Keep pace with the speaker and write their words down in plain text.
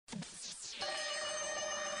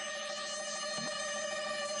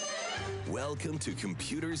Welcome to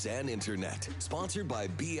Computers and Internet, sponsored by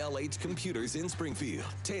BLH Computers in Springfield,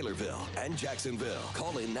 Taylorville, and Jacksonville.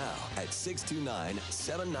 Call in now at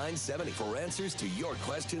 629-7970 for answers to your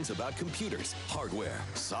questions about computers, hardware,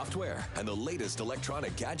 software, and the latest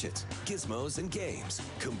electronic gadgets, gizmos, and games.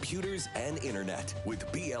 Computers and Internet with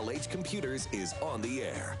BLH Computers is on the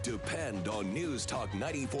air. Depend on News Talk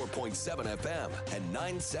 94.7 FM and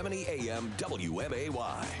 970 AM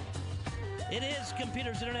WMAY. It is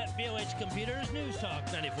Computers Internet, BLH Computers, News Talk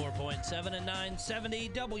 94.7 and 970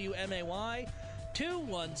 WMAY,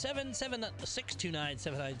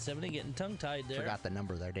 217-629-7970. Getting tongue-tied there. Forgot the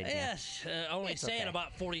number there, didn't you? Yes, only It's saying okay.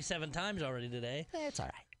 about 47 times already today. It's all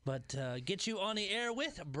right. But get you on the air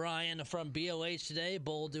with Brian from BLH today.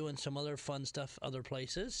 Bull doing some other fun stuff other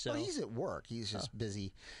places. So. Well, he's at work. He's just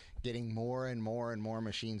busy getting more and more and more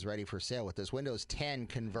machines ready for sale with this Windows 10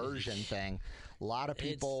 conversion thing. A lot of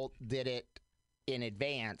people did it in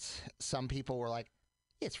advance. Some people were like,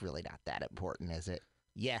 it's really not that important, is it?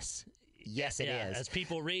 Yes, it is. As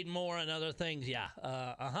people read more and other things,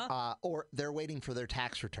 or they're waiting for their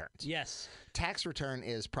tax returns. Yes. Tax return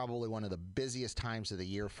is probably one of the busiest times of the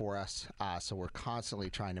year for us, so we're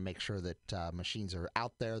constantly trying to make sure that machines are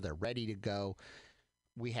out there, they're ready to go.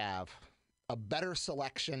 We have a better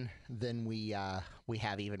selection than we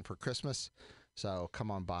have even for Christmas, so come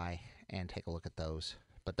on by and take a look at those.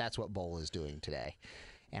 But that's what Bull is doing today,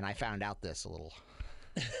 and I found out this a little.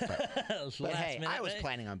 But hey, minute, I was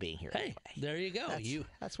planning on being here. Hey, anyway. there you go.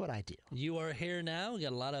 That's what I do. You are here now. We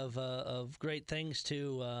got a lot of great things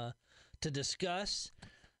to discuss.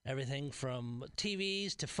 Everything from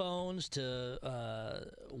TVs to phones to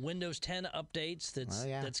Windows 10 updates.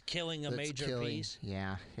 That's killing a major piece.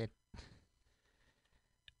 Yeah,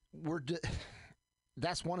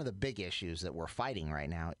 that's one of the big issues that we're fighting right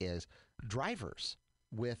now is drivers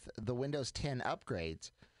with the Windows 10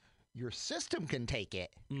 upgrades. Your system can take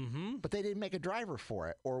it, but they didn't make a driver for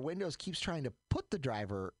it. Or Windows keeps trying to put the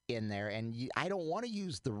driver in there, and I don't want to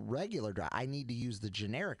use the regular driver. I need to use the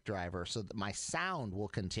generic driver so that my sound will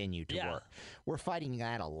continue to work. We're fighting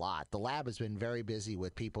that a lot. The lab has been very busy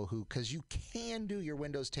with people because you can do your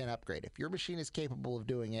Windows 10 upgrade. If your machine is capable of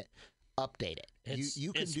doing it, update it.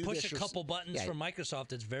 You can do push this a couple buttons from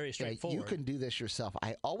Microsoft. It's very straightforward. You can do this yourself.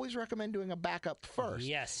 I always recommend doing a backup first.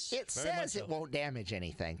 Yes. It says it won't damage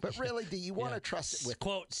anything, but really, do you want to trust it with...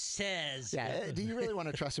 Quote, says. Yeah, do you really want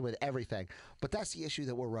to trust it with everything? But that's the issue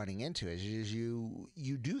that we're running into is you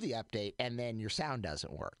do the update and then your sound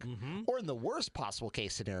doesn't work. Or in the worst possible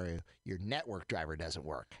case scenario, your network driver doesn't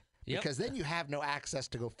work. Because then you have no access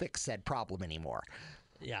to go fix said problem anymore.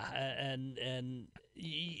 Yeah, and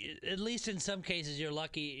at least in some cases you're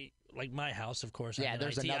lucky. Like my house, of course. Yeah,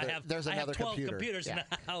 there's another I have 12 computer. computers in the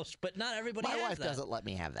house, but not everybody has that. My wife doesn't let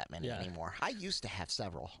me have that many anymore. I used to have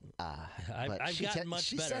several. I've gotten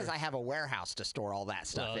much better. She says I have a warehouse to store all that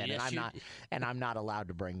stuff in, and I'm not allowed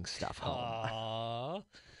to bring stuff home.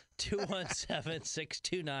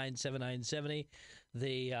 217-629-7970.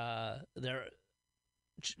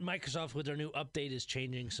 Microsoft with their new update is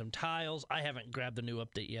changing some tiles. I haven't grabbed the new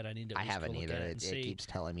update yet. I need to. I haven't either. It keeps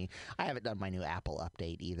telling me. I haven't done my new Apple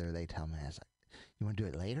update either. They tell me, I was like, "You want to do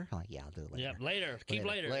it later?" I'm like, "Yeah, I'll do it later." Yeah, later. Keep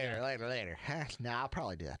later. Later. No, I'll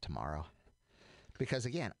probably do that tomorrow. Because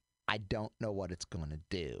again, I don't know what it's going to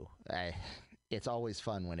do. It's always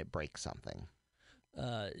fun when it breaks something.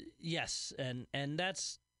 Yes, and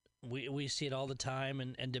that's we see it all the time.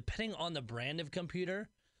 And depending on the brand of computer,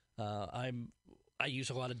 I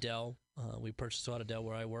use a lot of Dell. We purchased a lot of Dell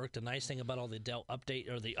where I work. The nice thing about all the Dell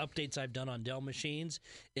updates I've done on Dell machines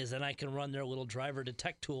is that I can run their little driver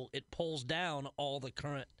detect tool. It pulls down all the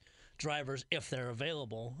current drivers if they're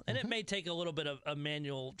available. And it may take a little bit of a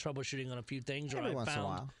manual troubleshooting on a few things. Every once in a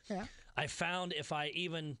while. Yeah. I found if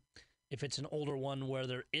it's an older one where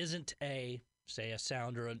there isn't a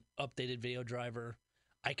sound or an updated video driver,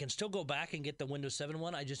 I can still go back and get the Windows 7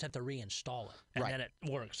 one. I just have to reinstall it, and then it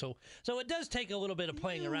works. So it does take a little bit of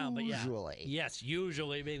playing around, but usually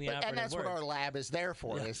being the operative and that's word. what our lab is there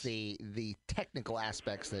for, is the technical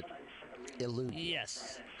aspects that elude.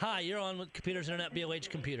 Yes. Hi, you're on with Computers Internet,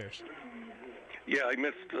 BLH Computers. Yeah, I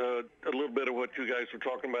missed a little bit of what you guys were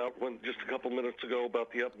talking about just a couple minutes ago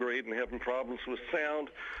about the upgrade and having problems with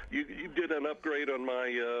sound. You did an upgrade on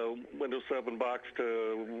my Windows 7 box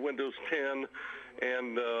to Windows 10,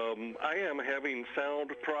 and I am having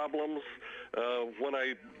sound problems. When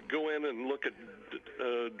I go in and look at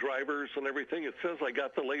drivers and everything, it says I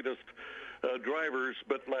got the latest drivers,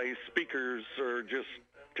 but my speakers are just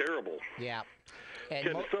terrible. Yeah.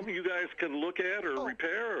 And something you guys can look at or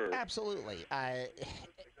repair? Or? Absolutely.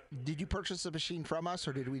 did you purchase the machine from us,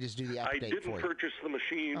 or did we just do the update I didn't for you? purchase the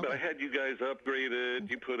machine, but I had you guys upgrade it.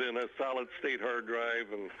 You put in a solid-state hard drive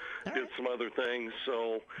and did some other things.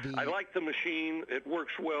 So I like the machine. It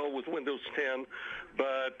works well with Windows 10,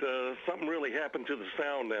 but something really happened to the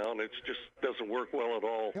sound now, and it just doesn't work well at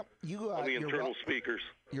all on the internal speakers.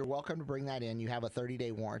 You're welcome to bring that in. You have a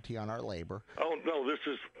 30-day warranty on our labor. Oh no, this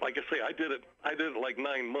is like I say. I did it like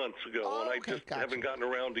 9 months ago, and I just haven't gotten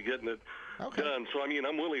around to getting it done. So I mean,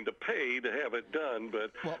 I'm willing to pay to have it done,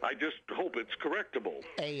 but I just hope it's correctable.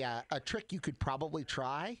 A trick you could probably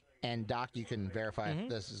try, and Doc, you can verify if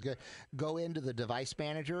this is good. Go into the device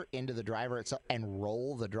manager, into the driver itself, and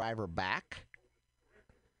roll the driver back.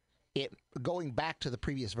 Going back to the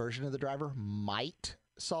previous version of the driver might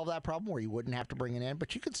solve that problem where you wouldn't have to bring it in,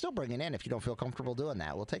 but you could still bring it in if you don't feel comfortable doing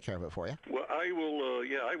that. We'll take care of it for you. Well, I will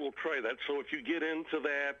I will try that. So if you get into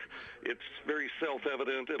that, it's very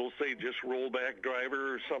self-evident. It'll say just roll back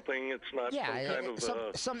driver or something. It's not some kind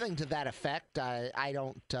of something to that effect. I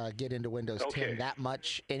don't get into Windows 10 that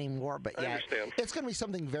much anymore, but I understand. It's going to be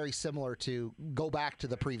something very similar to go back to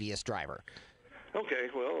the previous driver. Okay,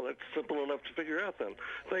 well, that's simple enough to figure out then.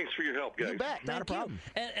 Thanks for your help, guys. You bet, not a problem.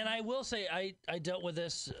 And I will say, I dealt with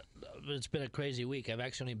this. It's been a crazy week. I've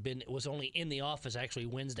actually was only in the office actually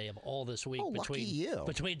Wednesday of all this week. Lucky you.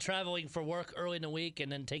 Between traveling for work early in the week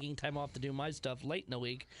and then taking time off to do my stuff late in the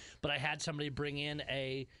week. But I had somebody bring in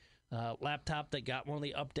a laptop that got one of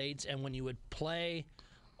the updates, and when you would play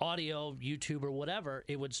audio, YouTube or whatever,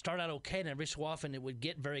 it would start out okay, and every so often it would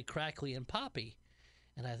get very crackly and poppy.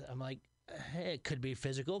 And I'm like, hey, it could be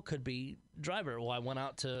physical, could be driver. Well, I went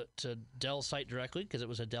out to Dell's site directly because it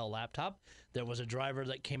was a Dell laptop. There was a driver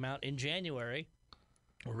that came out in January,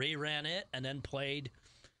 reran it, and then played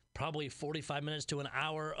probably 45 minutes to an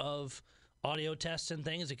hour of audio tests and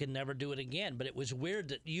things. It could never do it again. But it was weird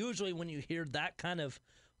that usually when you hear that kind of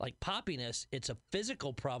like poppiness, it's a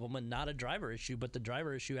physical problem and not a driver issue, but the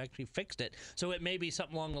driver issue actually fixed it. So it may be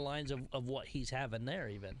something along the lines of what he's having there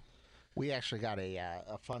even. We actually got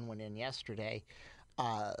a fun one in yesterday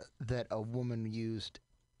that a woman used.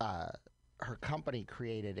 Her company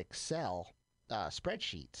created Excel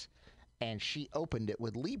spreadsheets, and she opened it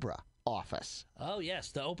with LibreOffice. Oh,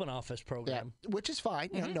 yes, the Open Office program. Yeah, which is fine,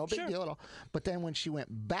 no big deal at all. But then when she went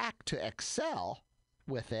back to Excel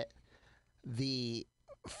with it, the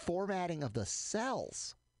formatting of the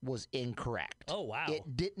cells was incorrect. Oh, wow.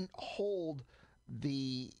 It didn't hold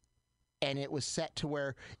and it was set to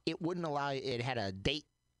where it wouldn't allow it had a date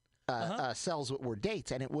cells that were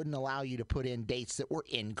dates, and it wouldn't allow you to put in dates that were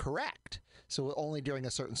incorrect. So only during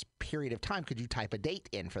a certain period of time could you type a date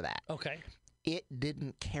in for that. Okay. It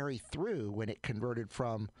didn't carry through when it converted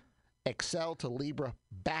from Excel to Libre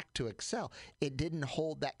back to Excel. It didn't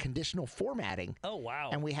hold that conditional formatting. Oh,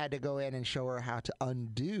 wow. And we had to go in and show her how to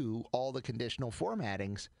undo all the conditional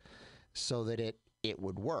formattings so that it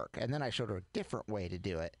would work. And then I showed her a different way to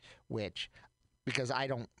do it, because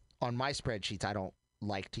on my spreadsheets, I don't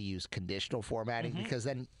like to use conditional formatting because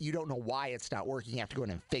then you don't know why it's not working. You have to go in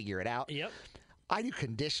and figure it out. Yep. I do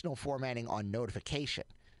conditional formatting on notification.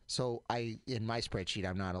 So in my spreadsheet,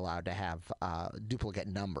 I'm not allowed to have duplicate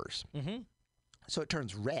numbers. So it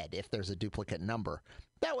turns red if there's a duplicate number.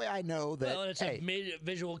 That way I know that, well, it's a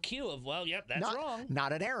visual cue of, that's wrong.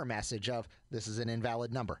 Not an error message of, this is an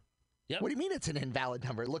invalid number. Yep. What do you mean it's an invalid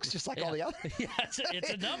number? It looks just like all the other. Yeah, it's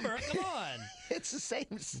a number. Come on. It's the same.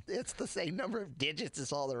 It's the same number of digits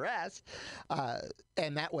as all the rest.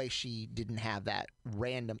 And that way she didn't have that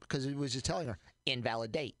random, because it was just telling her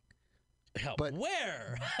invalid date. But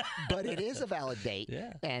where? But it is a valid date.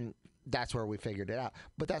 Yeah. And that's where we figured it out.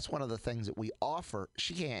 But that's one of the things that we offer.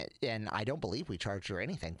 She can't, and I don't believe we charged her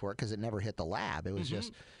anything for it because it never hit the lab. It was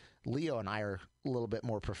just Leo and I are a little bit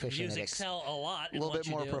more proficient. Use Excel a lot. A little bit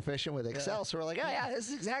more proficient with Excel, so we're like, this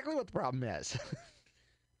is exactly what the problem is.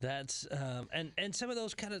 That's and some of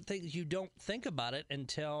those kind of things you don't think about it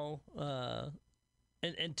until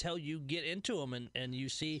you get into them and you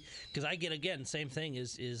see, because I get, again, same thing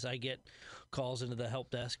is I get calls into the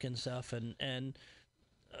help desk and stuff, and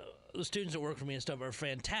the students that work for me and stuff are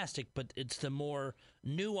fantastic, but it's the more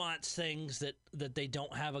nuanced things that they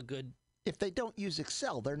don't have a good. If they don't use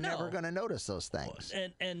Excel, they're never going to notice those things.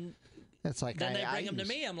 And it's like then they bring them to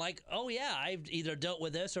me. I'm like, oh yeah, I've either dealt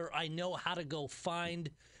with this or I know how to go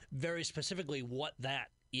find very specifically what that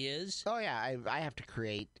is. Oh yeah, I have to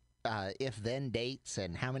create if-then dates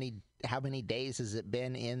and how many days has it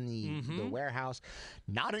been in the warehouse,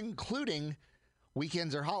 not including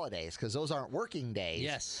weekends or holidays, because those aren't working days.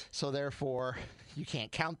 Yes. So therefore, you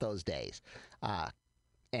can't count those days.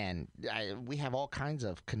 And we have all kinds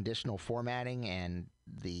of conditional formatting, and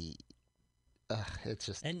the it's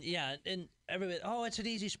just And and everybody, it's an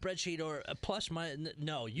easy spreadsheet or a plus minus.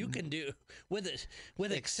 No, you can do with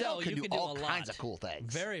Excel. can You do can do all a kinds lot. of cool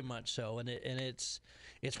things. Very much so, and it's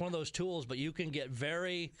one of those tools, but you can get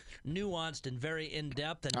very nuanced and very in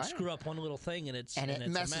depth, and screw up one little thing, and it's it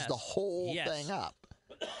it's messes a mess. the whole thing up.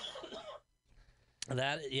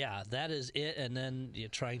 That is it, and then you're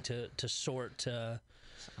trying to sort all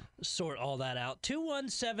that out.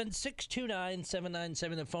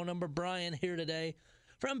 217-629-7970, the phone number. Brian here today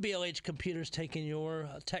from BLH Computers, taking your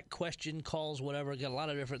tech question calls, whatever. Got a lot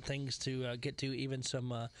of different things to get to, even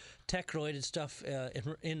some tech-related stuff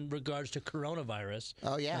in regards to coronavirus.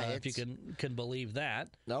 Oh yeah, if you can believe that.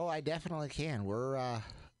 No, I definitely can.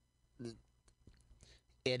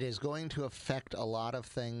 It is going to affect a lot of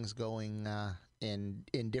things going in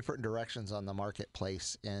different directions on the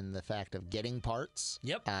marketplace, in the fact of getting parts.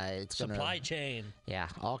 Yep. It's Supply chain. Yeah,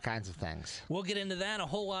 all kinds of things. We'll get into that, a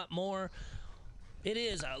whole lot more. It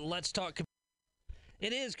is Let's Talk.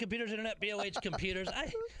 It is Computers Internet, BLH Computers.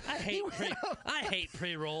 I hate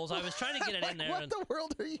pre-rolls. I was trying to get it in there. What the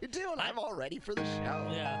world are you doing? I'm all ready for the show.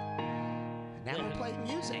 Yeah. Now we're playing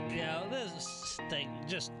music. Yeah, this thing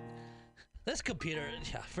just... This computer,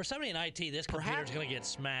 for somebody in IT, this computer's going to get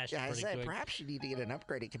smashed pretty quick. Perhaps you need to get an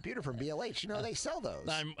upgraded computer from BLH. You know, they sell those.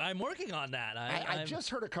 I'm working on that. I just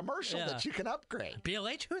heard a commercial that you can upgrade.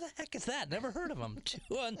 BLH? Who the heck is that? Never heard of them.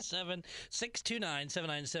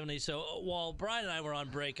 217-629-7970. So while Brian and I were on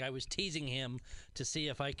break, I was teasing him to see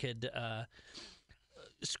if I could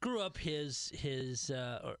screw up his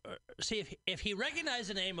or see if he recognized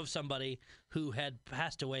the name of somebody who had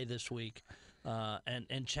passed away this week.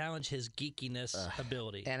 And challenge his geekiness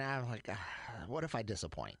ability. And I'm like, what if I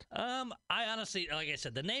disappoint? I honestly, like I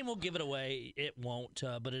said, the name will give it away. It won't,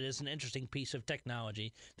 but it is an interesting piece of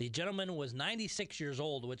technology. The gentleman was 96 years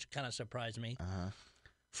old, which kind of surprised me.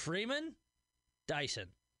 Freeman Dyson.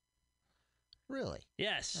 Really?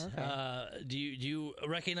 Yes. Okay. Do you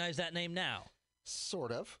recognize that name now?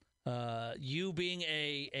 Sort of. You being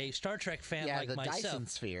a Star Trek fan like the myself. Dyson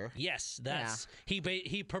Sphere. Yes, that's he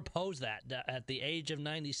proposed that at the age of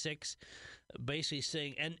 96, basically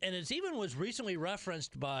saying, and it even was recently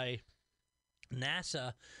referenced by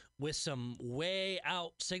NASA with some way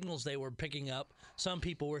out signals they were picking up. Some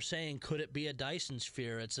people were saying, could it be a Dyson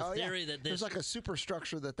Sphere? It's a theory that there's like a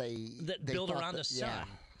superstructure that they build around the sun. Yeah.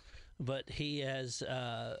 But he has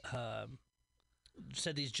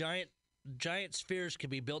said these giant spheres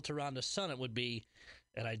could be built around the sun. It would be,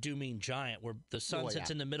 and I do mean giant, where the sun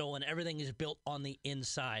sits in the middle and everything is built on the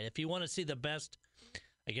inside. If you want to see the best,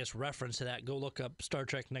 I guess, reference to that, go look up Star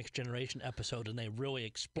Trek Next Generation episode, and they really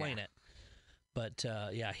explain it. But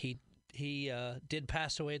he did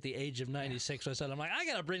pass away at the age of 96. So I said, I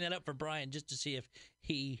got to bring that up for Brian just to see if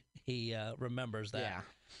he remembers that. Yeah.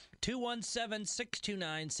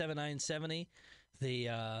 217-629-7970.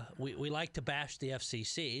 We like to bash the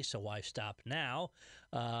FCC, so why stop now?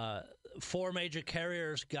 4 major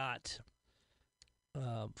carriers got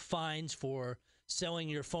fines for selling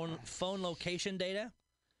your phone location data.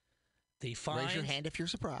 The fines, raise your hand if you're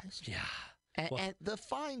surprised. Yeah, and the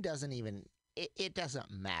fine doesn't even it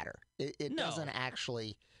doesn't matter. It doesn't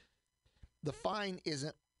actually. The fine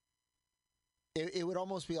isn't. It would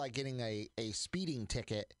almost be like getting a speeding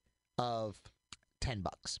ticket of $10.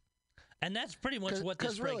 And that's pretty much what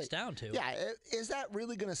this breaks down to. Yeah, is that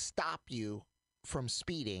really going to stop you from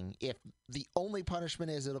speeding if the only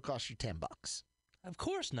punishment is it'll cost you $10? Of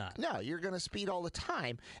course not. No, you're going to speed all the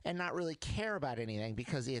time and not really care about anything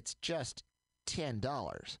because it's just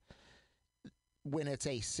 $10. When it's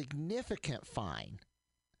a significant fine,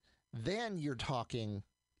 then you're talking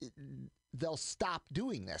they'll stop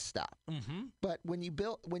doing this stuff. Mm-hmm. But what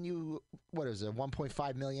is it, a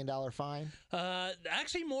 $1.5 million fine?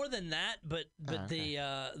 Actually, more than that. But okay.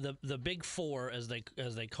 the big 4, as they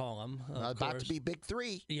call them, about to be big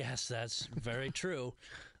 3. Yes, that's very true.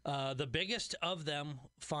 The biggest of them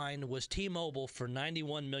fine was T-Mobile for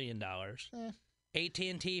 $91 million.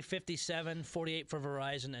 AT&T 57, 48 for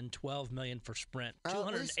Verizon, and 12 million for Sprint.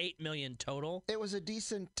 208 million total. It was a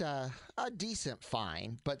decent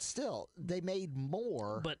fine, but still, they made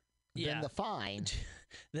more than the fine.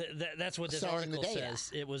 That's what this article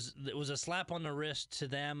says. It was a slap on the wrist to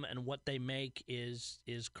them, and what they make is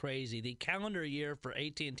crazy. The calendar year for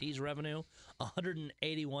AT&T's revenue,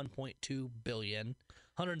 $181.2 billion,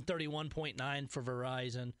 131.9 for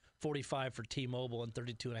Verizon, 45 for T-Mobile, and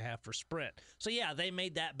 32.5 for Sprint. So yeah, they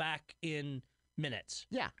made that back in minutes.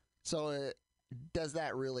 Yeah. So does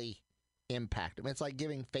that really impact. I mean, it's like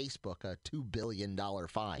giving Facebook a $2 billion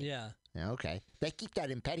fine. Yeah. Okay. They keep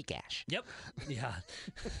that in petty cash. Yep. Yeah.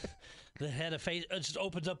 The head of face just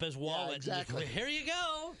opens up his wallet. exactly. And just, here you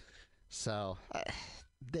go. So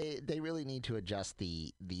they really need to adjust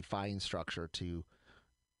the fine structure to,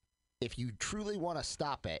 if you truly want to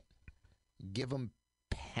stop it, give them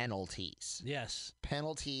penalties. Yes.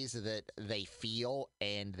 Penalties that they feel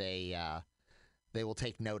and they will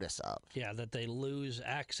take notice of. Yeah, that they lose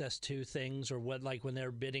access to things, or what, like when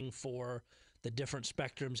they're bidding for the different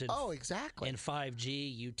spectrums Exactly. in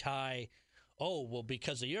 5G, you tie, oh, well,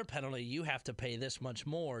 because of your penalty, you have to pay this much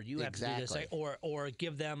more. You have to do this, or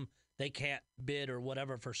give them, they can't bid or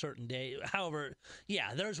whatever for certain day. However,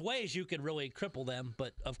 yeah, there's ways you could really cripple them,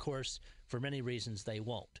 but of course, for many reasons, they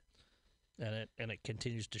won't. And it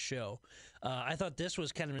continues to show. I thought this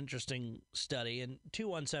was kind of an interesting study. And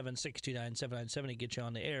 217-629-7970 gets you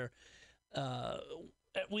on the air.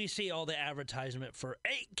 We see all the advertisement for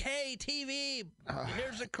 8K TV.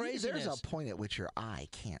 Here's the craziness. There's a point at which your eye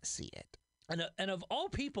can't see it. And of all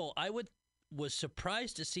people, I was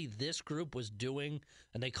surprised to see this group was doing,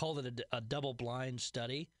 and they called it a double-blind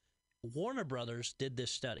study. Warner Brothers did this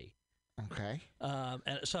study. Okay.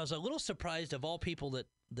 And so I was a little surprised of all people that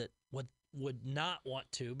would not want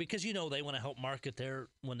to, because they want to help market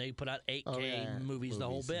when they put out 8K movies, the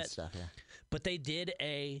whole bit. Stuff, yeah. But they did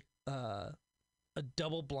a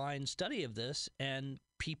double blind study of this, and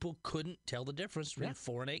people couldn't tell the difference between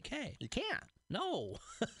 4 and 8K. You can't. No.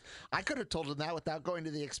 I could have told them that without going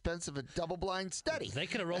to the expense of a double blind study. They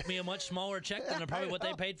could have wrote me a much smaller check than probably what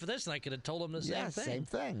they paid for this, and I could have told them the same thing. Same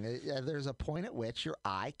thing. There's a point at which your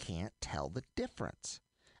eye can't tell the difference.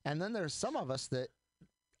 And then there's some of us that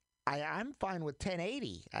I'm fine with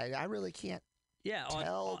 1080. I really can't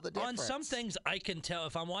tell the difference. On some things, I can tell.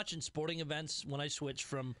 If I'm watching sporting events, when I switch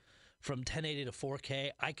from 1080 to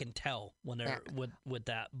 4K, I can tell when they're with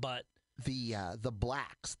that. But the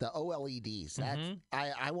blacks, the OLEDs,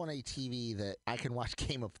 I want a TV that I can watch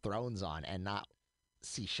Game of Thrones on and not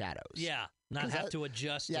see shadows. Yeah, not have to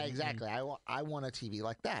adjust. Yeah, exactly. I want a TV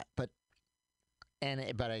like that. But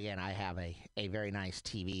again, I have a very nice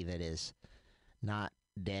TV that is not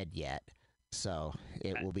dead yet, so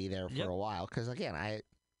it will be there for a while, because again, I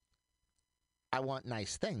want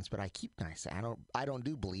nice things, but I keep nice. I don't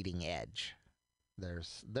do bleeding edge.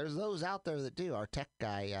 There's those out there that do. Our tech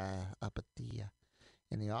guy up at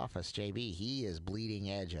in the office, JB, he is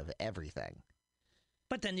bleeding edge of everything.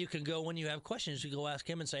 But then you can go, when you have questions, you go ask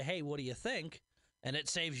him and say, hey, what do you think? And it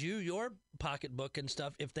saves you your pocketbook and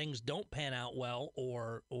stuff if things don't pan out well,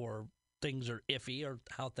 or things are iffy, or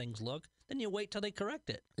how things look. Then you wait till they correct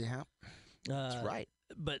it. Yeah, that's right.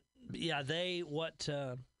 But yeah,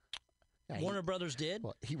 Warner Brothers did.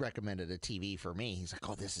 Well, he recommended a TV for me. He's like,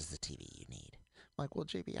 "Oh, this is the TV you need." I'm like, "Well,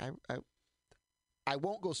 JB, I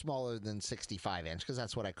won't go smaller than 65 inch because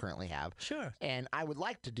that's what I currently have. Sure. And I would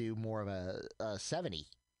like to do more of a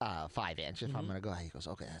 75 inch if I'm going to go." He goes,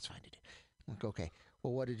 "Okay, that's fine to do." I'm like, "Okay,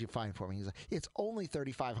 well, what did you find for me?" He's like, "It's only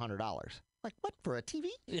 $3,500." Like, what, for a TV?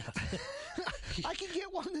 Yeah. I can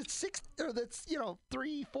get one that's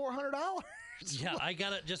 $300-$400. Yeah, I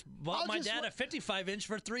just bought my dad a 55-inch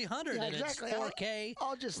for $300, and exactly. It's 4K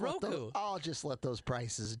Roku. I'll just let those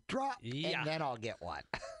prices drop, and then I'll get one.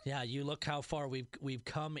 Yeah, you look how far we've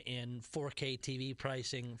come in 4K TV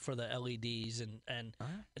pricing for the LEDs, and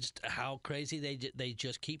just how crazy they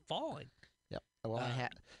just keep falling. Yep. Well,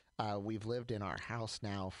 we've lived in our house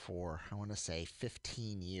now for, I want to say,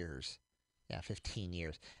 15 years. Yeah, 15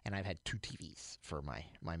 years. And I've had 2 TVs for my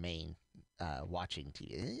main watching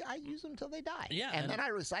TV. I use them until they die. Yeah, and then I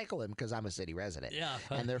recycle them because I'm a city resident. Yeah.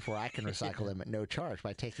 And therefore I can recycle them at no charge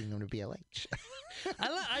by taking them to BLH.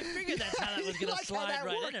 I figured that's how that was going to slide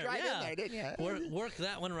right in there. Right in there, didn't you? Work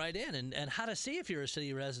that one right in. And how to see if you're a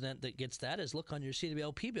city resident that gets that is look on your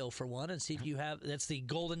CWLP bill for one and see if you have, that's the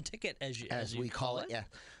golden ticket as we call it. Yeah.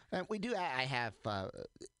 And we do, I have,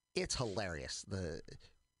 it's hilarious.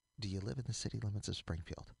 Do you live in the city limits of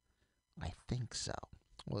Springfield? I think so.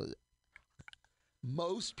 Well,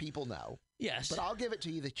 most people know. Yes. But I'll give it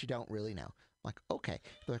to you that you don't really know. I'm like, okay.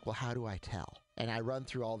 They're like, well, how do I tell? And I run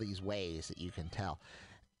through all these ways that you can tell.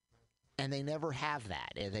 And they never have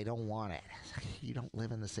that. They don't want it. You don't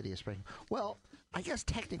live in the city of Springfield. Well, I guess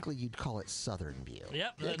technically you'd call it Southern View.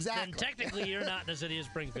 Yep. Exactly. And technically you're not in the city of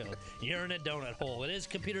Springfield. You're in a donut hole. It is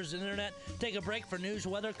Computers and Internet. Take a break for news,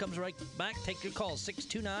 weather. Comes right back. Take your call,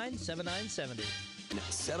 629-7970.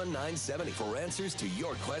 629-7970 for answers to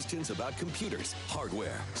your questions about computers,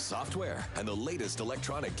 hardware, software, and the latest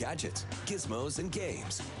electronic gadgets, gizmos, and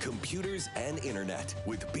games. Computers and Internet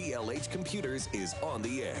with BLH Computers is on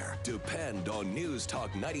the air. Depend on News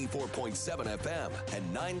Talk 94.7 FM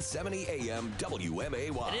and 970 AM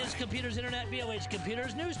WMAY. It is Computers Internet, BLH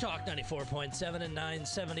Computers, News Talk 94.7 and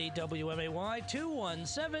 970 WMAY,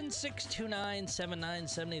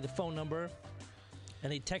 217-629-7970, the phone number.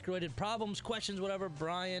 Any tech-related problems, questions, whatever,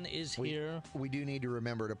 Brian is here. We do need to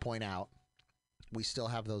remember to point out, we still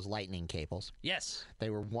have those lightning cables. Yes. They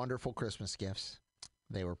were wonderful Christmas gifts.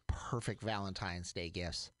 They were perfect Valentine's Day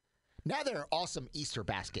gifts. Now they're awesome Easter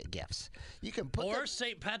basket gifts. You can put Or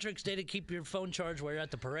St. Patrick's Day to keep your phone charged while you're at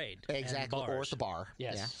the parade. Exactly, or at the bar.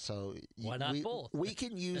 Yes. Yeah, so why not both? We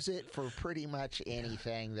can use it for pretty much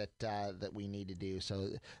anything that we need to do. So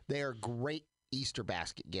they are great Easter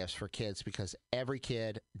basket gifts for kids because every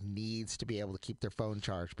kid needs to be able to keep their phone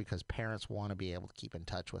charged because parents want to be able to keep in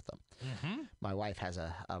touch with them. Mm-hmm. My wife has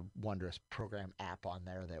a wondrous program app on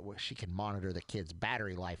there that she can monitor the kid's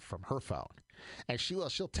battery life from her phone. And she'll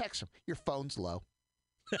text them, your phone's low.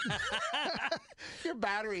 Your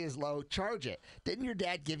battery is low. Charge it. Didn't your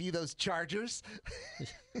dad give you those chargers?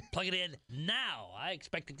 Plug it in now. I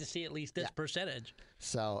expected to see at least this percentage.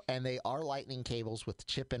 So, and they are lightning cables with the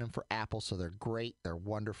chip in them for Apple, so they're great. They're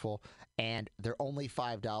wonderful, and they're only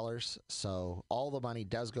 $5. So all the money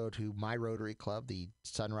does go to my Rotary Club, the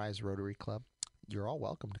Sunrise Rotary Club. You're all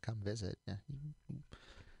welcome to come visit.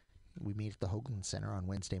 We meet at the Hoagland Center on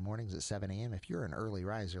Wednesday mornings at 7 a.m. If you're an early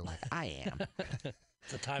riser like I am.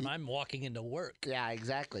 It's the time I'm walking into work. Yeah,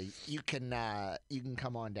 exactly. You can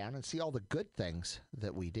come on down and see all the good things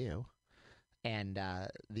that we do. And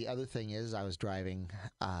the other thing is, I was driving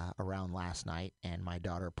around last night, and my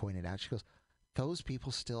daughter pointed out, she goes, those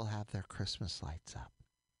people still have their Christmas lights up.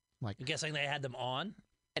 Like, I'm guessing they had them on?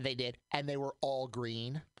 And they did. And they were all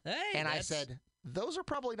green. Hey, and I said, those are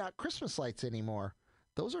probably not Christmas lights anymore.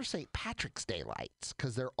 Those are St. Patrick's Day lights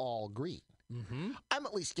because they're all green. Mm-hmm. I'm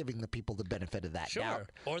at least giving the people the benefit of that doubt.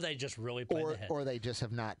 Or they just really played ahead. Or they just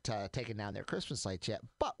have not taken down their Christmas lights yet.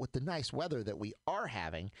 But with the nice weather that we are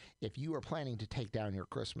having, if you are planning to take down your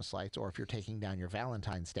Christmas lights, or if you're taking down your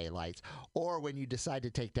Valentine's Day lights, or when you decide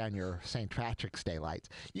to take down your St. Patrick's Day lights,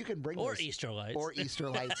 you can bring Easter lights. Or Easter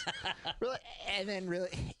lights. Really, and then really,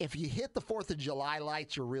 if you hit the 4th of July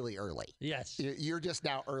lights, you're really early. Yes. You're just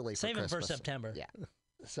now early for Christmas. Save them for September. Yeah.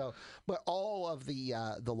 So, but all of the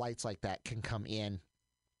lights like that can come in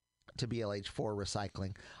to BLH for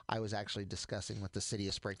recycling. I was actually discussing with the city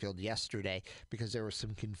of Springfield yesterday because there was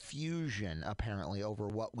some confusion apparently over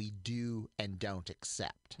what we do and don't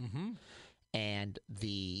accept. Mm-hmm. And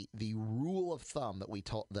the rule of thumb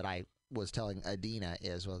that I was telling Adina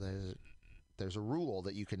is, well, there's a rule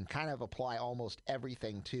that you can kind of apply almost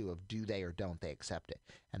everything to of do they or don't they accept it.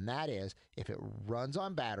 And that is if it runs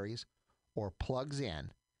on batteries or plugs in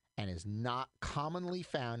and is not commonly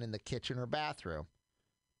found in the kitchen or bathroom,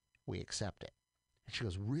 we accept it. And she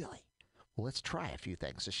goes, really? Well, let's try a few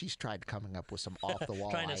things. So she's tried coming up with some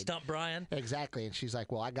off-the-wall Trying to stump Brian? Exactly. And she's like,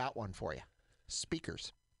 well, I got one for you.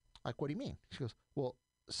 Speakers. Like, what do you mean? She goes, well,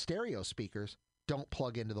 stereo speakers don't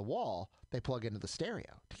plug into the wall. They plug into the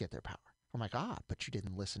stereo to get their power. I'm like, but you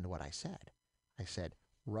didn't listen to what I said. I said,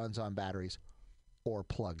 runs on batteries or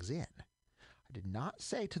plugs in. I did not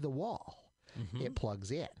say to the wall. Mm-hmm. It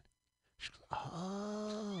plugs in. She goes,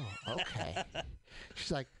 oh, okay.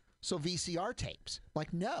 She's like, so VCR tapes? I'm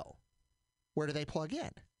like, no. Where do they plug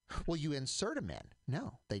in? Well, you insert them in.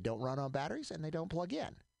 No, they don't run on batteries and they don't plug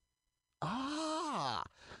in.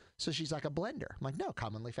 So she's like, a blender. I'm like, no,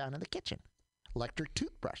 commonly found in the kitchen. Electric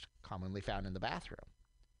toothbrush, commonly found in the bathroom.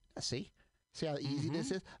 See how easy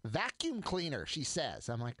this is? Vacuum cleaner, she says.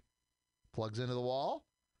 I'm like, plugs into the wall,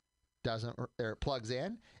 plugs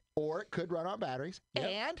in, or it could run on batteries,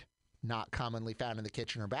 and not commonly found in the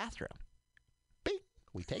kitchen or bathroom. Bing,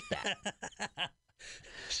 we take that.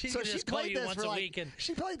 She played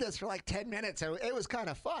this for like 10 minutes. So it was kind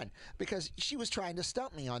of fun because she was trying to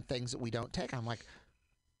stump me on things that we don't take. I'm like,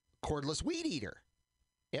 cordless weed eater.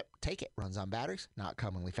 Yep, take it. Runs on batteries, not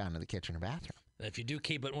commonly found in the kitchen or bathroom. If you do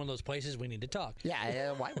keep it in one of those places, we need to talk.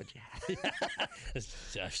 Yeah, why would you?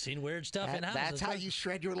 I've seen weird stuff in houses. That's how you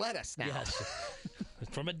shred your lettuce now. Yes.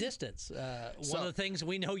 From a distance. One of the things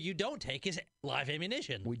we know you don't take is live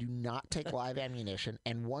ammunition. We do not take live ammunition.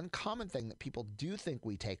 And one common thing that people do think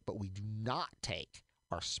we take, but we do not take,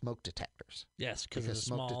 are smoke detectors. Yes,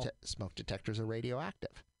 because smoke detectors are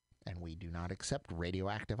radioactive. And we do not accept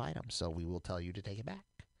radioactive items, so we will tell you to take it back.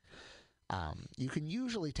 You can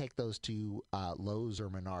usually take those to Lowe's or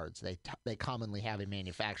Menards. They commonly have a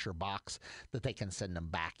manufacturer box that they can send them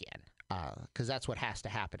back in, because that's what has to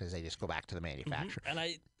happen is they just go back to the manufacturer. And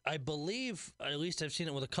I believe, at least I've seen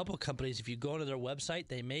it with a couple of companies, if you go to their website,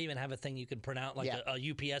 they may even have a thing you can print out, like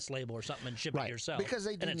a UPS label or something, and ship it yourself. Because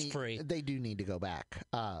they do and it's free. They do need to go back.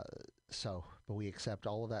 But we accept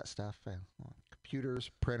all of that stuff, and computers,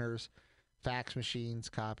 printers, fax machines,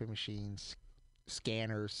 copy machines,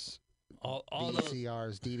 scanners, all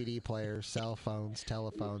VCRs, DVD players, cell phones,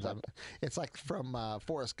 telephones. It's like from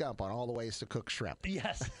Forrest Gump on all the ways to cook shrimp.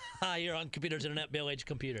 Yes. You're on Computers Internet, BLH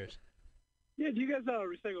Computers. Yeah, do you guys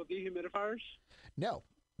recycle dehumidifiers? No,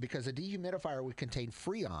 because a dehumidifier would contain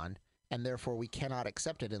Freon, and therefore we cannot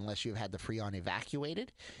accept it unless you've had the Freon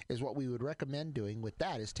evacuated, is what we would recommend doing with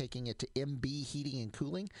that, is taking it to MB Heating and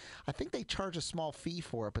Cooling. I think they charge a small fee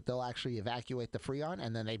for it, but they'll actually evacuate the Freon,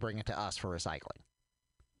 and then they bring it to us for recycling.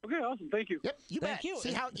 Okay, awesome. Thank you. Yep, you Thank bet. you.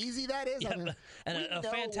 See how easy that is? Yeah, I mean, and we a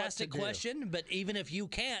know fantastic what to do. question, but even if you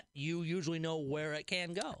can't, you usually know where it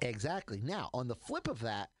can go. Exactly. Now, on the flip of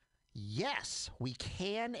that, yes, we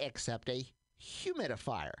can accept a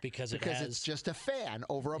humidifier Because it's just a fan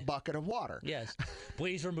over a bucket of water. Yes.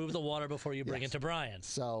 Please remove the water before you bring Yes. it to Brian.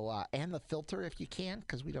 So, and the filter if you can,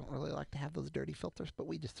 because we don't really like to have those dirty filters, but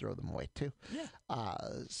we just throw them away too. Yeah.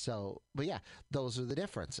 But yeah, those are the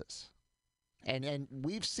differences. And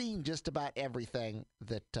we've seen just about everything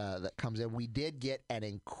that comes in. We did get an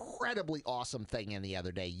incredibly awesome thing in the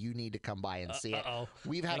other day. You need to come by and see it.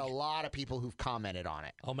 We've had a lot of people who've commented on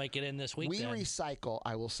it. I'll make it in this week. We recycle,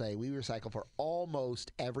 I will say, for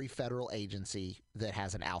almost every federal agency that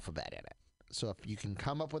has an alphabet in it. So if you can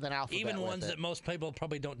come up with an alphabet, even ones with it, that most people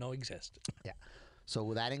probably don't know exist. yeah.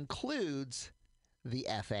 So that includes the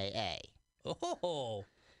FAA. Oh.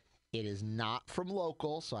 It is not from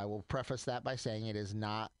local, so I will preface that by saying it is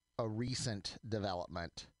not a recent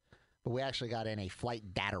development. But we actually got in a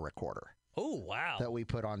flight data recorder Oh, wow. that we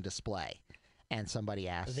put on display. And somebody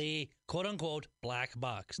asked. The quote-unquote black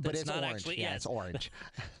box. But That's it's not orange. actually, Yeah, it's orange.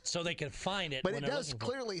 so they can find it. But when it they're does looking for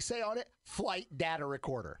clearly say on it, flight data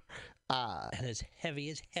recorder. And it's heavy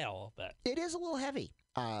as hell, but It is a little heavy.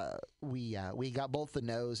 We got both the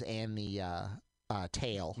nose and the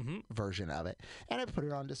tail version of it, and I put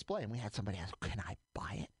it on display. And we had somebody ask, "Can I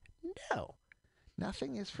buy it?" No,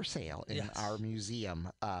 nothing is for sale in our museum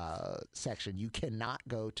section. You cannot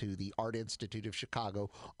go to the Art Institute of Chicago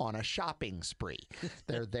on a shopping spree.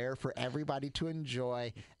 They're there for everybody to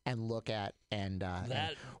enjoy and look at, and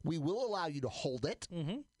we will allow you to hold it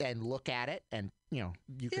and look at it, and you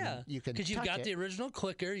can because you've touch got it. the original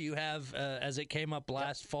clicker. You have as it came up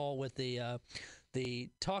last fall with the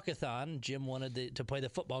talkathon. Jim wanted to play the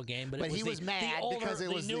football game, but he was mad because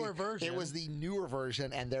it was the newer version. It was the newer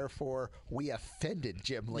version, and therefore we offended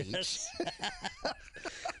Jim Leach. Yes.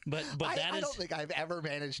 but I don't think I've ever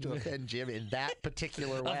managed to offend Jim in that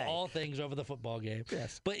particular way. Of all things over the football game.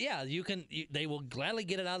 Yes. But yeah, they will gladly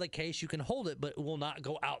get it out of the case. You can hold it, but it will not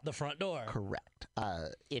go out the front door. Correct.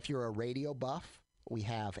 If you're a radio buff, we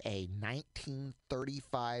have a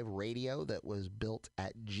 1935 radio that was built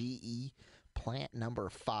at GE plant number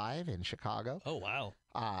 5 in Chicago. Oh, wow.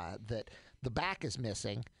 That the back is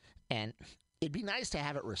missing, and it'd be nice to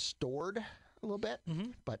have it restored a little bit,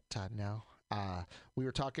 but no. We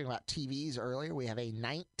were talking about TVs earlier. We have a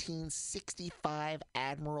 1965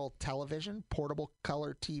 Admiral television, portable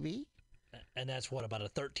color TV. And that's what, about a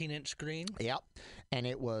 13-inch screen? Yep. And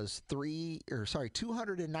it was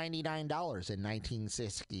 $299 in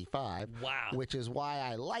 1965. Wow. Which is why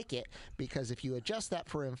I like it, because if you adjust that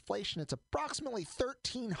for inflation, it's approximately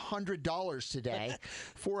 $1,300 today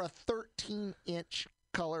for a 13-inch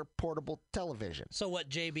color portable television. So what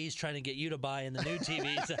JB's trying to get you to buy in the new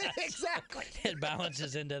TVs, Exactly. it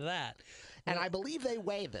balances into that. And I believe they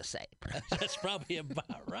weigh the same. That's probably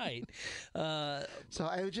about right. So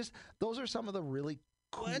those are some of the really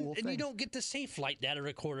cool things. And you don't get to see flight data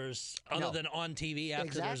recorders other than on TV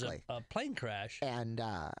after there's a plane crash. And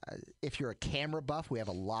if you're a camera buff, we have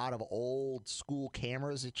a lot of old school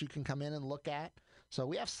cameras that you can come in and look at. So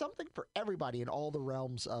we have something for everybody in all the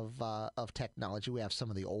realms of technology. We have some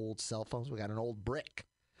of the old cell phones. We got an old brick.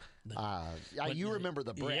 You remember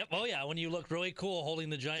the brick? Yep. Oh yeah, when you look really cool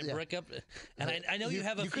holding the giant brick up. And I know you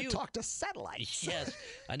have a few. You could talk to satellites. Yes,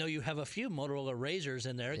 I know you have a few Motorola Razors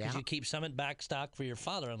in there because you keep some in back stock for your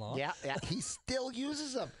father-in-law. Yeah, he still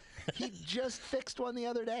uses them. He just fixed one the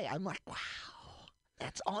other day. I'm like, wow,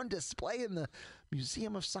 that's on display in the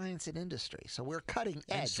Museum of Science and Industry. So we're cutting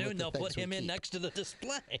edge. And soon with the they'll put things we him in keep. next to the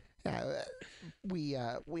display. We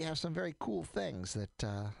have some very cool things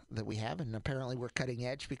that we have, and apparently we're cutting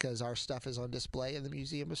edge because our stuff is on display in the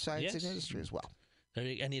Museum of Science and Yes. Industry as well.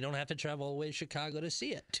 And you don't have to travel all the way to Chicago to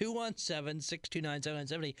see it.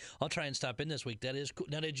 217-629-7970. I'll try and stop in this week. That is cool.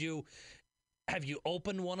 Now, have you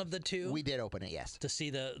opened one of the two? We did open it, yes. To see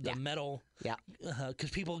the metal? Yeah.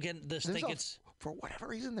 Because people think it's... For whatever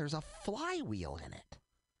reason, there's a flywheel in it.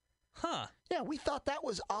 Huh. Yeah, we thought that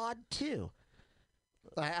was odd, too.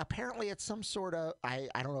 Apparently, it's some sort of, I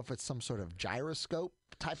don't know if it's some sort of gyroscope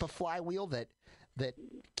type of flywheel that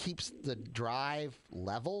keeps the drive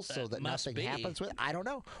level so that nothing happens with it. I don't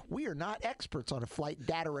know. We are not experts on a flight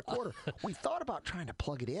data recorder. We thought about trying to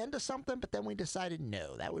plug it into something, but then we decided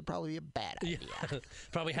no, that would probably be a bad idea. Yeah.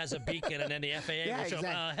 Probably has a beacon, and then the FAA will show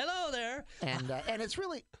up, hello there. And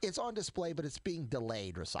it's on display, but it's being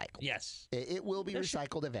delayed recycled. Yes. It will be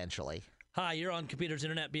recycled eventually. Hi, you're on Computers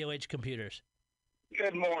Internet, BOH Computers.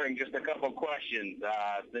 Good morning. Just a couple of questions.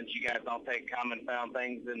 Since you guys don't take common found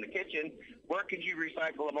things in the kitchen, where could you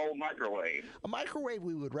recycle an old microwave? A microwave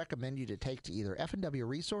we would recommend you to take to either F&W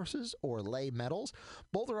Resources or Lay Metals.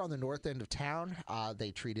 Both are on the north end of town.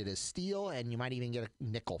 They treat it as steel, and you might even get a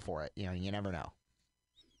nickel for it. You never know.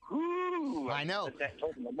 Ooh, I know. Put that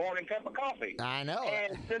in the morning cup of coffee. I know.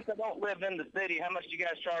 And since I don't live in the city, how much do you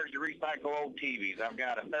guys charge to recycle old TVs? I've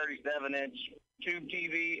got a 37-inch tube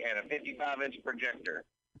TV and a 55-inch projector.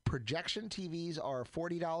 Projection TVs are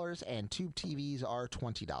 $40 and tube TVs are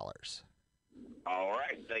 $20. All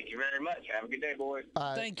right. Thank you very much. Have a good day, boys.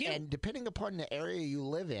 Thank you. And depending upon the area you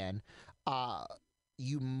live in,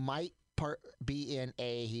 you might be in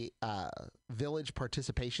a village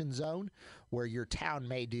participation zone where your town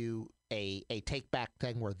may do a take-back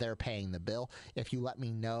thing where they're paying the bill. If you let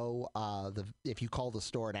me know, if you call the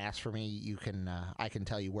store and ask for me, I can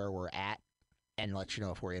tell you where we're at and let you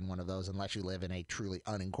know if we're in one of those, unless you live in a truly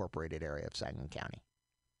unincorporated area of Sangamon County.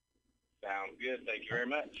 Sounds good. Thank you very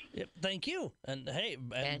much. Yep, thank you. And hey,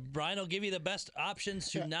 Brian will give you the best options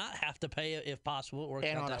to not have to pay it if possible. It works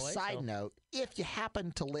and out on that a way, side note, if you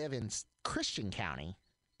happen to live in Christian County,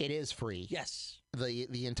 it is free. Yes.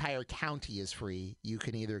 The entire county is free. You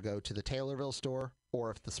can either go to the Taylorville store,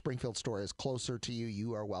 or if the Springfield store is closer to you,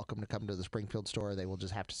 you are welcome to come to the Springfield store. They will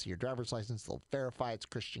just have to see your driver's license. They'll verify it's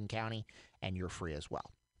Christian County, and you're free as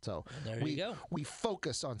well. So there you go. We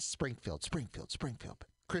focus on Springfield. But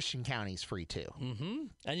Christian County's free too. Mm-hmm.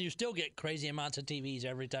 And you still get crazy amounts of TVs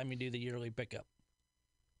every time you do the yearly pickup.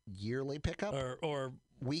 Yearly pickup? Or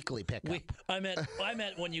weekly pickup. I meant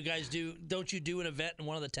when you guys do. Don't you do an event in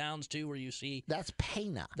one of the towns too, where you see? That's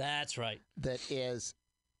Pana. That's right. That is.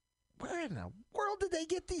 Where in the world did they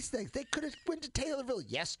get these things? They could have went to Taylorville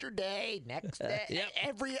yesterday, next day, Yep.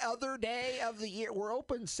 every other day of the year. We're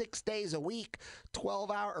open 6 days a week, 12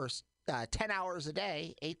 hours, 10 hours a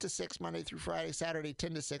day, 8 to 6 Monday through Friday, Saturday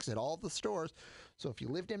 10 to 6 at all the stores. So if you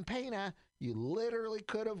lived in Pana, you literally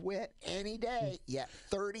could have went any day. Yet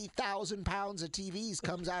 30,000 pounds of TVs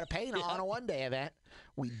comes out of Pana on a one-day event.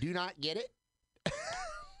 We do not get it.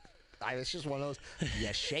 It's just one of those,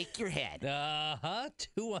 you shake your head.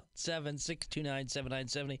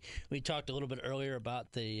 217-629-7970. We talked a little bit earlier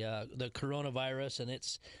about the coronavirus, and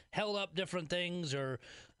it's held up different things. Or,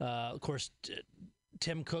 of course,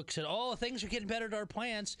 Tim Cook said, things are getting better at our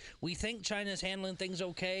plants. We think China's handling things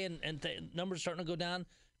okay, and numbers are starting to go down.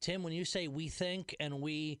 Tim, when you say we think and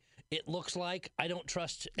it looks like, I don't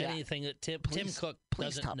trust anything that Tim Cook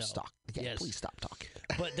doesn't know. Please stop talking.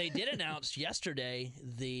 But they did announce yesterday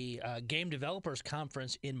the Game Developers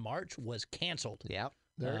Conference in March was canceled. Yeah,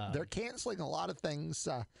 they're canceling a lot of things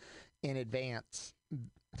in advance.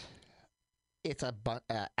 It's out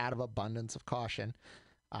of abundance of caution.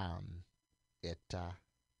 It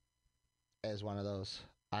is one of those.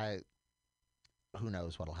 Who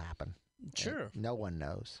knows what'll happen? Sure, no one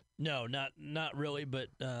knows. No, not really. But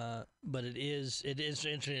it is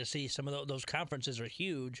interesting to see some of those conferences are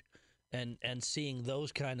huge, and seeing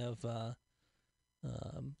those kind of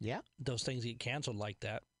those things get canceled like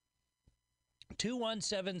that.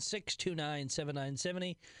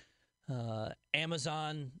 217-629-7970.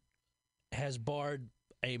 Amazon has barred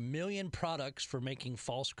 1 million products for making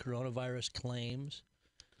false coronavirus claims.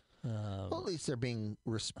 Well, at least they're being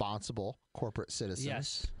responsible corporate citizens.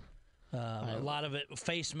 Yes. A lot of it,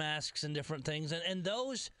 face masks and different things. And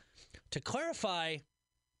those, to clarify,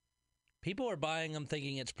 people are buying them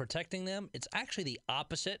thinking it's protecting them. It's actually the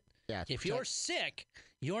opposite. Yeah, if you're sick,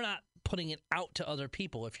 you're not putting it out to other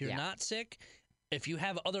people. If you're not sick, if you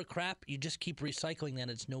have other crap, you just keep recycling that.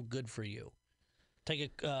 It's no good for you.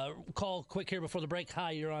 Take a call quick here before the break.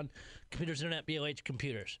 Hi, you're on Computers Internet, BLH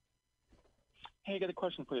Computers. Hey, I got a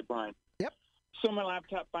question for you, Brian. Yep. So my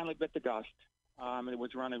laptop finally bit the dust. It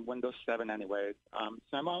was running Windows 7 anyways.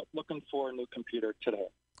 So I'm out looking for a new computer today.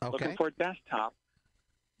 Okay. Looking for a desktop.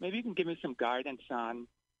 Maybe you can give me some guidance on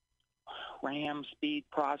RAM, speed,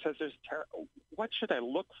 processors. What should I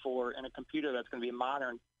look for in a computer that's going to be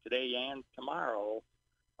modern today and tomorrow?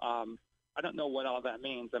 I don't know what all that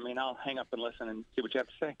means. I mean, I'll hang up and listen and see what you have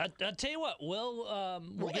to say. I'll tell you what, we'll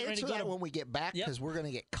get ready answer to go that when we get back because we're going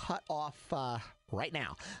to get cut off right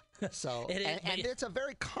now. So, and it's a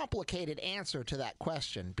very complicated answer to that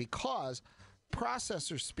question because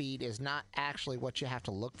processor speed is not actually what you have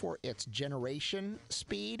to look for. It's generation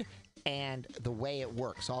speed and the way it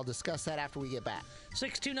works. So I'll discuss that after we get back.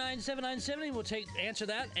 629-7970. We'll answer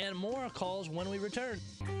that and more calls when we return.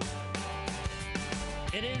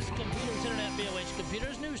 It is Computers Internet, BLH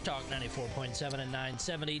Computers, News Talk 94.7 and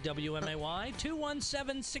 970 WMAY.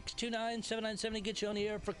 217-629-7970. Get you on the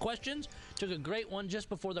air for questions. Took a great one just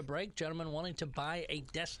before the break. Gentleman wanting to buy a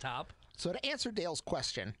desktop. So to answer Dale's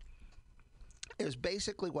question, is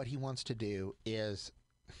basically what he wants to do is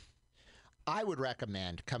I would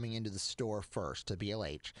recommend coming into the store first to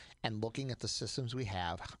BLH and looking at the systems we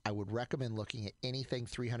have. I would recommend looking at anything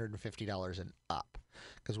 $350 and up.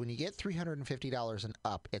 Because when you get $350 and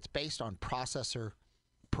up, it's based on processor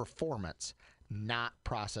performance, not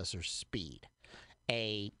processor speed.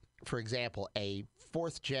 For example, a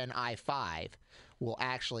 4th gen i5 will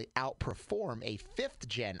actually outperform a 5th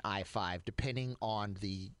gen i5 depending on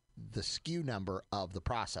the SKU number of the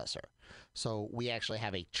processor. So we actually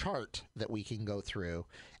have a chart that we can go through,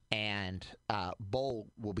 and Bull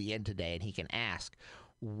will be in today, and he can ask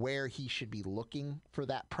where he should be looking for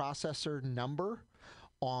that processor number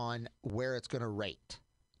on where it's going to rate.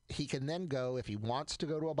 He can then go, if he wants to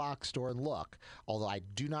go to a box store and look, although I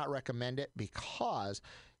do not recommend it because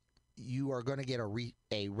you are going to get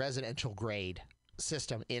a residential grade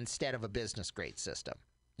system instead of a business grade system.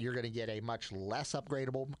 You're going to get a much less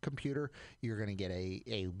upgradable computer. You're going to get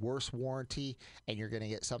a worse warranty, and you're going to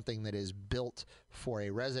get something that is built for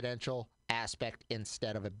a residential aspect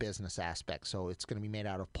instead of a business aspect. So it's going to be made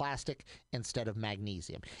out of plastic instead of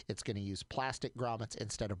magnesium. It's going to use plastic grommets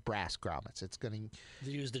instead of brass grommets. It's going to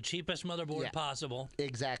use the cheapest motherboard possible.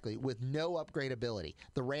 Exactly, with no upgradability.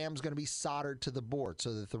 The RAM's going to be soldered to the board,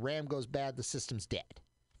 so that if the RAM goes bad, the system's dead.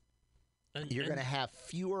 You're going to have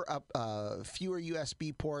fewer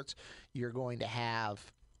USB ports. You're going to have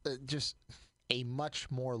just a much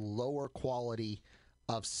more lower quality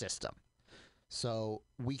of system. So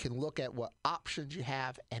we can look at what options you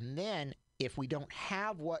have, and then if we don't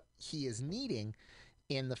have what he is needing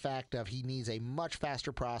in the fact of he needs a much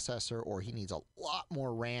faster processor or he needs a lot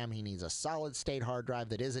more RAM, he needs a solid state hard drive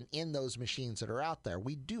that isn't in those machines that are out there,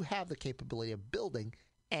 we do have the capability of building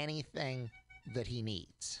anything that he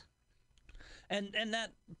needs. And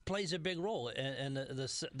that plays a big role. And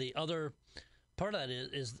the other part of that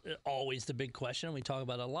is always the big question, and we talk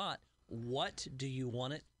about it a lot. What do you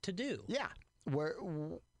want it to do? Yeah.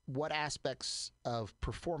 What aspects of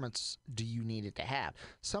performance do you need it to have?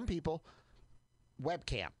 Some people,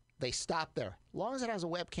 webcam, they stop there. As long as it has a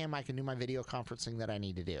webcam, I can do my video conferencing that I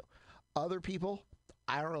need to do. Other people,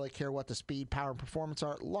 I don't really care what the speed, power, and performance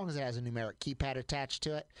are, as long as it has a numeric keypad attached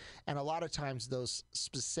to it. And a lot of times those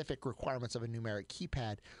specific requirements of a numeric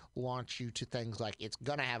keypad launch you to things like it's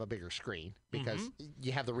going to have a bigger screen because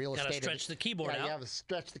you have the real estate. Got to stretch the keyboard out. You have to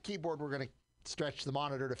stretch the keyboard. We're going to stretch the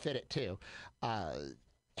monitor to fit it too.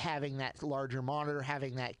 Having that larger monitor,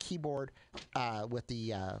 having that keyboard with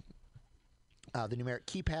the numeric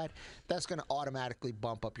keypad, that's going to automatically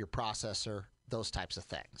bump up your processor, those types of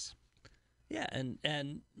things. Yeah,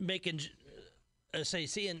 and making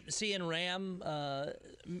seeing RAM. I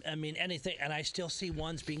mean anything, and I still see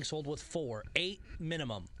ones being sold with 8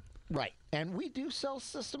 minimum. Right, and we do sell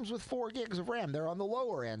systems with 4 gigs of RAM. They're on the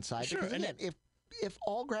lower end side. Sure, because again, if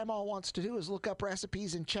all Grandma wants to do is look up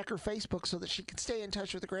recipes and check her Facebook so that she can stay in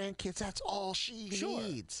touch with the grandkids, that's all she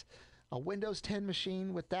needs. A Windows 10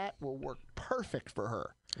 machine with that will work perfect for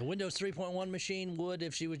her. A Windows 3.1 machine would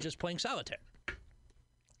if she was just playing solitaire.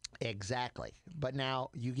 Exactly. But now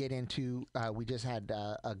you get into, we just had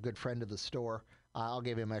a good friend of the store. I'll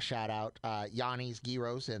give him a shout out. Yanni's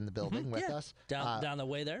Gyros in the building with us. Down the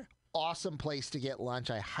way there. Awesome place to get lunch.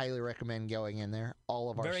 I highly recommend going in there. All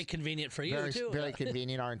of our very convenient for you too. Very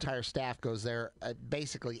convenient. Our entire staff goes there.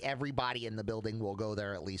 Basically, everybody in the building will go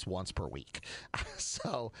there at least once per week.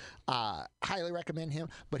 So, highly recommend him.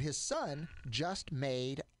 But his son just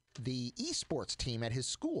made the esports team at his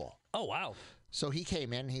school. Oh wow! So he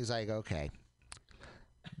came in. He's like, okay,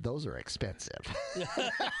 Those are expensive.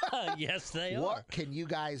 Yes, they are. What can you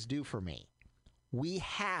guys do for me? We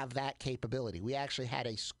have that capability. We actually had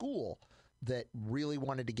a school that really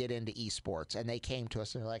wanted to get into esports, and they came to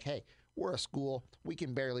us and they're like, hey, we're a school. We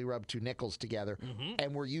can barely rub 2 nickels together,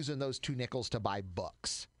 and we're using those 2 nickels to buy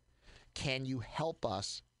books. Can you help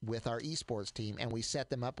us with our esports team? And we set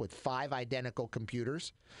them up with 5 identical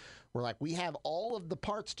computers. We're like, we have all of the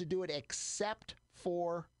parts to do it except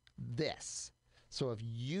for this. So if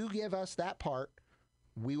you give us that part,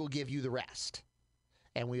 we will give you the rest.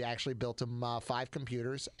 And we actually built them 5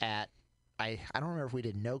 computers at, I don't remember if we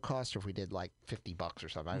did no cost or if we did like $50 or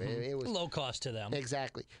something. It was low cost to them.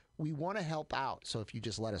 Exactly. We want to help out. So if you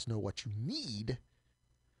just let us know what you need,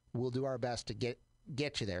 we'll do our best to get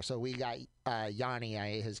you there. So we got Yanni,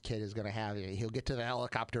 his kid is going to have, he'll get to the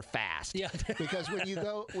helicopter fast. Yeah. Because when you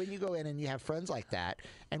go in and you have friends like that,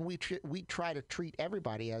 and we try to treat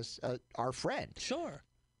everybody as our friend. Sure.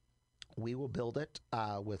 We will build it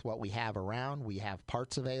with what we have around. We have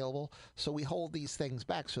parts available. So we hold these things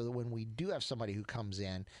back so that when we do have somebody who comes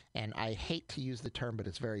in, and I hate to use the term, but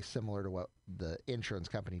it's very similar to what the insurance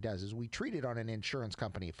company does, is we treat it on an insurance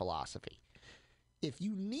company philosophy. If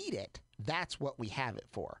you need it, that's what we have it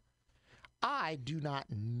for. I do not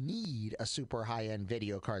need a super high-end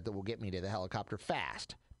video card that will get me to the helicopter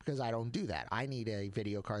fast, because I don't do that. I need a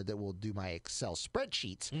video card that will do my Excel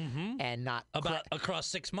spreadsheets and not across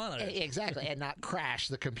 6 monitors. Exactly, and not crash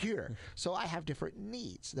the computer. So I have different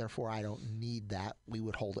needs. Therefore, I don't need that. We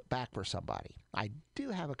would hold it back for somebody. I do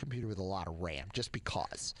have a computer with a lot of RAM, just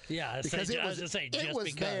because. Yeah, it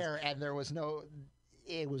was there, and there was no.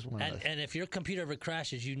 It was one of those. And if your computer ever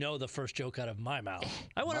crashes, you know the first joke out of my mouth.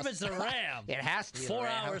 I wonder if it's the RAM. It has to be 4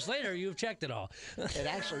 hours later, you've checked it all. It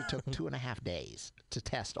actually took 2.5 days to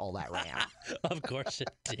test all that RAM. Of course it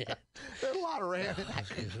did. There's a lot of RAM in that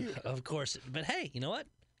computer. Of course. But hey, you know what?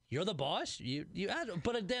 You're the boss. You add,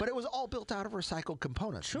 but it was all built out of recycled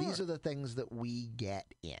components. Sure. These are the things that we get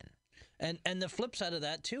in. And the flip side of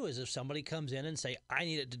that, too, is if somebody comes in and say, I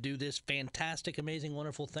need it to do this fantastic, amazing,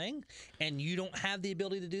 wonderful thing, and you don't have the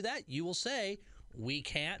ability to do that, you will say, we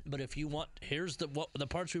can't, but if you want, here's the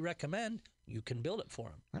parts we recommend, you can build it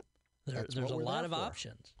for them. There's a lot of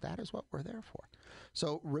options. That is what we're there for.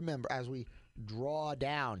 So remember, as we draw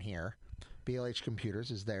down here, BLH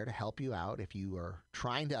Computers is there to help you out if you are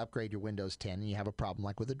trying to upgrade your Windows 10 and you have a problem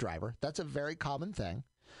like with a driver. That's a very common thing.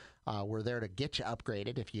 We're there to get you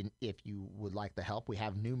upgraded if you would like the help. We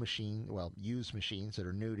have used machines that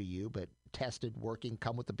are new to you, but tested, working,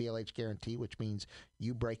 come with the BLH guarantee, which means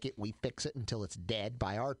you break it, we fix it until it's dead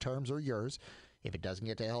by our terms or yours. If it doesn't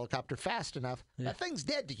get to the helicopter fast enough, that thing's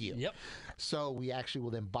dead to you. Yep. So we actually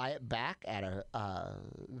will then buy it back at a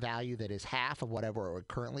value that is half of whatever it would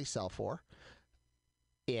currently sell for.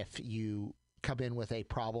 If you come in with a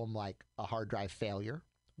problem like a hard drive failure,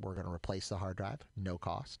 we're going to replace the hard drive, no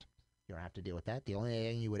cost. You don't have to deal with that. The only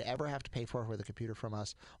thing you would ever have to pay for with a computer from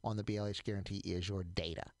us on the BLH guarantee is your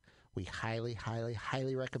data. We highly, highly,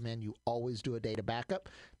 highly recommend you always do a data backup.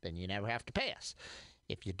 Then you never have to pay us.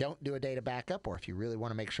 If you don't do a data backup, or if you really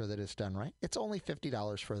want to make sure that it's done right, it's only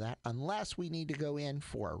 $50 for that, unless we need to go in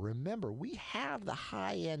for. Remember, we have the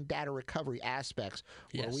high-end data recovery aspects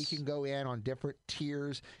where we can go in on different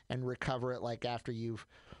tiers and recover it, like after you've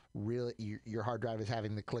really your hard drive is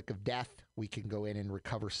having the click of death. We can go in and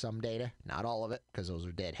recover some data, not all of it, because those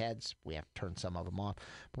are dead heads. We have to turn some of them off.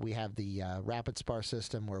 But we have the Rapid Spar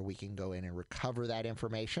system where we can go in and recover that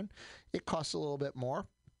information. It costs a little bit more,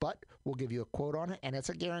 but we'll give you a quote on it, and it's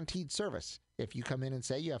a guaranteed service. If you come in and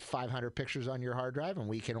say you have 500 pictures on your hard drive and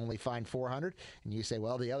we can only find 400, and you say,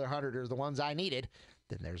 well, the other 100 are the ones I needed,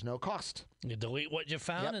 then there's no cost. You delete what you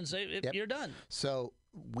found and say you're done. So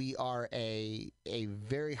we are a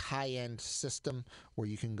very high-end system where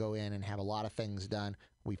you can go in and have a lot of things done.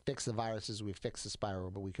 We fix the viruses, we fix the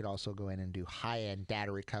spyware, but we could also go in and do high-end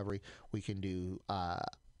data recovery. We can do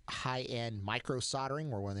high-end micro soldering.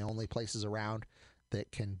 We're one of the only places around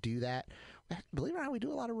that can do that. Believe it or not, we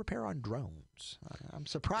do a lot of repair on drones. I'm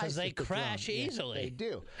surprised. Because they crash easily. They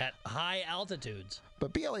do. At high altitudes.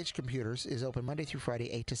 But BLH Computers is open Monday through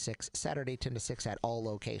Friday, 8 to 6, Saturday, 10 to 6 at all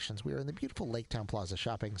locations. We are in the beautiful Laketown Plaza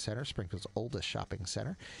Shopping Center, Springfield's oldest shopping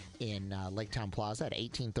center, in Laketown Plaza at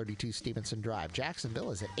 1832 Stevenson Drive.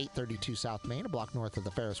 Jacksonville is at 832 South Main, a block north of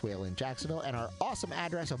the Ferris wheel in Jacksonville, and our awesome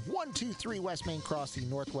address of 123 West Main Cross, the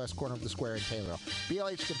northwest corner of the square in Taylorville.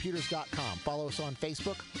 BLHcomputers.com. Follow us on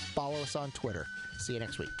Facebook. Follow us on Twitter. See you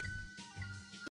next week.